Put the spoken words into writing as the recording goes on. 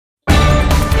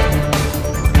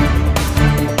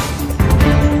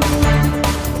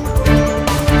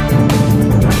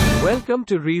Welcome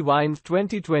to Rewind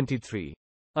 2023,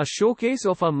 a showcase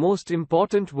of our most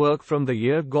important work from the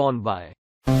year gone by.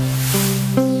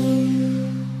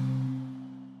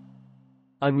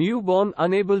 A newborn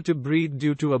unable to breathe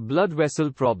due to a blood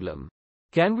vessel problem.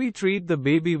 Can we treat the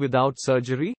baby without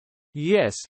surgery?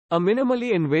 Yes, a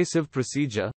minimally invasive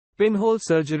procedure, pinhole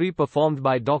surgery performed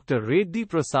by Dr. Reddy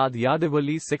Prasad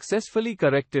Yadavalli successfully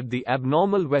corrected the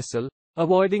abnormal vessel,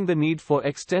 avoiding the need for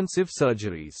extensive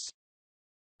surgeries.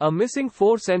 A missing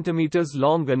 4 cm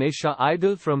long Ganesha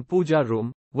idol from puja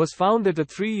room was found at a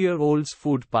 3-year-old's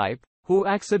food pipe, who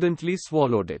accidentally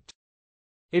swallowed it.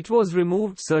 It was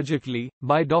removed surgically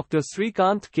by Dr.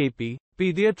 Srikant KP,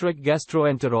 pediatric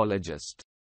gastroenterologist.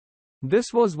 This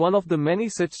was one of the many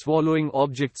such swallowing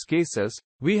objects cases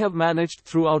we have managed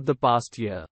throughout the past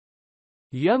year.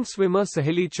 Young swimmer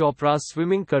Sahili Chopra's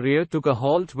swimming career took a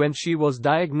halt when she was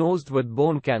diagnosed with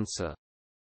bone cancer.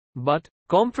 But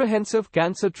comprehensive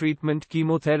cancer treatment,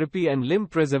 chemotherapy and limb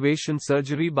preservation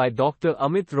surgery by Dr.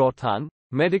 Amit Rothan,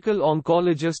 medical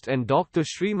oncologist, and Dr.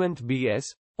 Srimant B.S.,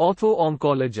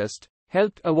 ortho-oncologist,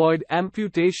 helped avoid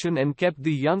amputation and kept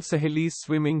the young Sahili's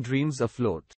swimming dreams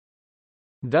afloat.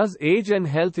 Does age and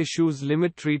health issues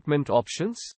limit treatment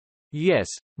options? Yes,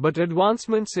 but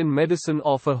advancements in medicine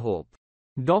offer hope.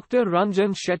 Dr.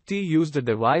 Ranjan Shetty used a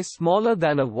device smaller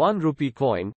than a 1 rupee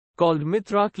coin, called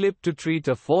Mitra Clip, to treat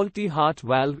a faulty heart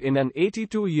valve in an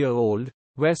 82-year-old,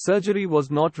 where surgery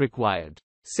was not required.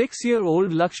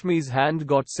 6-year-old Lakshmi's hand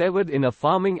got severed in a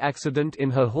farming accident in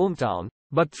her hometown,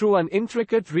 but through an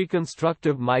intricate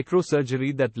reconstructive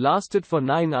microsurgery that lasted for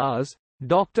 9 hours,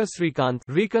 Dr. Srikant,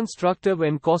 reconstructive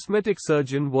and cosmetic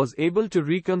surgeon, was able to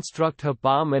reconstruct her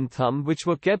palm and thumb, which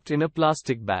were kept in a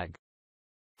plastic bag.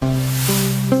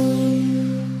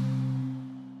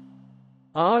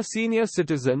 Our senior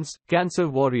citizens, cancer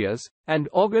warriors, and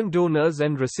organ donors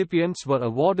and recipients were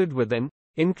awarded with an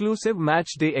inclusive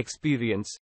match day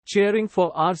experience, cheering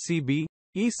for RCB,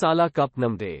 Sala Cup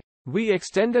Namde. We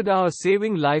extended our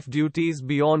saving life duties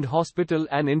beyond hospital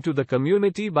and into the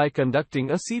community by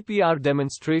conducting a CPR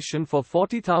demonstration for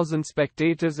 40,000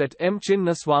 spectators at M.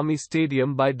 Chinnaswamy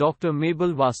Stadium by Dr.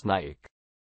 Mabel Vasnaik.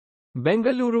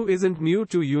 Bengaluru isn't new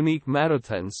to unique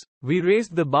marathons. We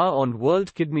raised the bar on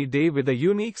World Kidney Day with a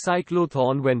unique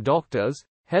cyclothon when doctors,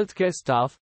 healthcare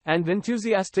staff, and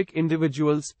enthusiastic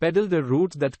individuals pedaled a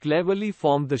route that cleverly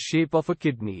formed the shape of a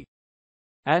kidney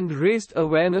and raised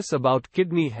awareness about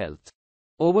kidney health.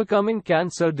 Overcoming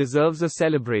cancer deserves a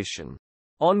celebration.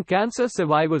 On Cancer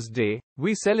Survivors Day,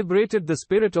 we celebrated the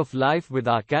spirit of life with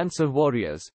our cancer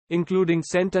warriors, including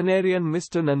centenarian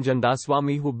Mr.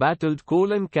 Nanjandaswamy, who battled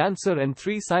colon cancer and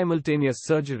 3 simultaneous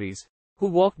surgeries, who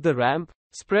walked the ramp,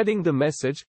 spreading the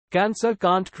message, cancer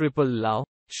can't cripple love,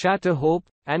 shatter hope,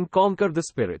 and conquer the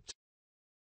spirit.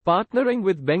 Partnering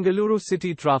with Bengaluru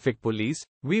City Traffic Police,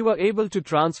 we were able to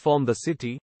transform the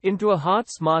city into a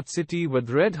heart-smart city with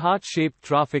red heart-shaped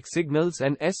traffic signals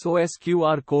and SOS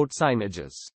QR code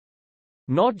signages.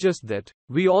 Not just that,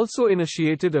 we also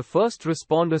initiated a first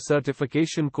responder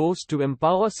certification course to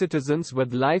empower citizens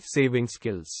with life-saving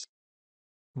skills.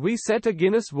 We set a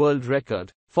Guinness World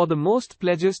Record for the most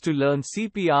pledges to learn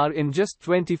CPR in just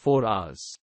 24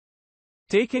 hours.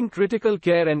 Taking critical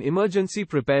care and emergency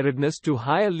preparedness to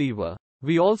higher lever,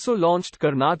 we also launched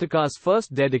Karnataka's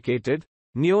first dedicated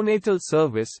neonatal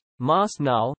service, Mass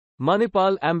Now,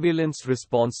 Manipal Ambulance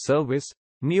Response Service,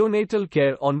 Neonatal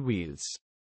Care on Wheels.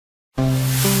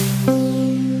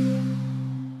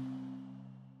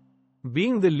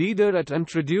 Being the leader at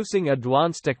introducing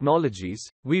advanced technologies,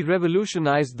 we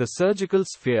revolutionized the surgical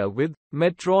sphere with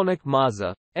Medtronic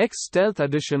Mazda X Stealth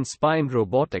Edition spine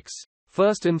robotics,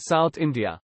 first in South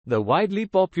India, the widely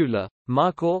popular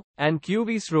Mako and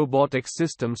QVIS robotics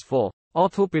systems for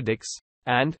orthopedics,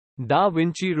 and Da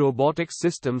Vinci robotics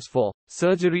systems for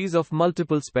surgeries of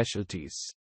multiple specialties.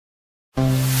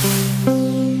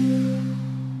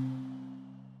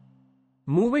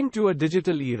 Moving to a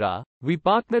digital era, we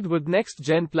partnered with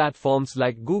next-gen platforms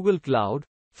like Google Cloud,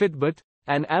 Fitbit,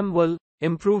 and Amwell,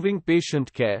 improving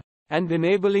patient care and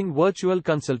enabling virtual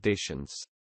consultations.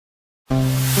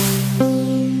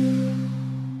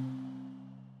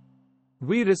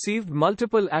 We received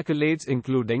multiple accolades,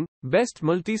 including Best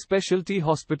Multi-Specialty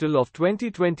Hospital of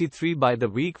 2023 by The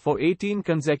Week for 18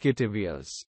 consecutive years.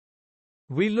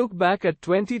 We look back at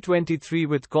 2023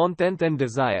 with content and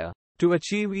desire to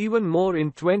achieve even more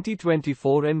in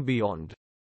 2024 and beyond.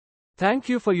 Thank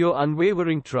you for your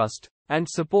unwavering trust and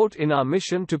support in our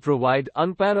mission to provide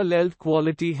unparalleled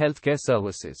quality healthcare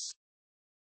services.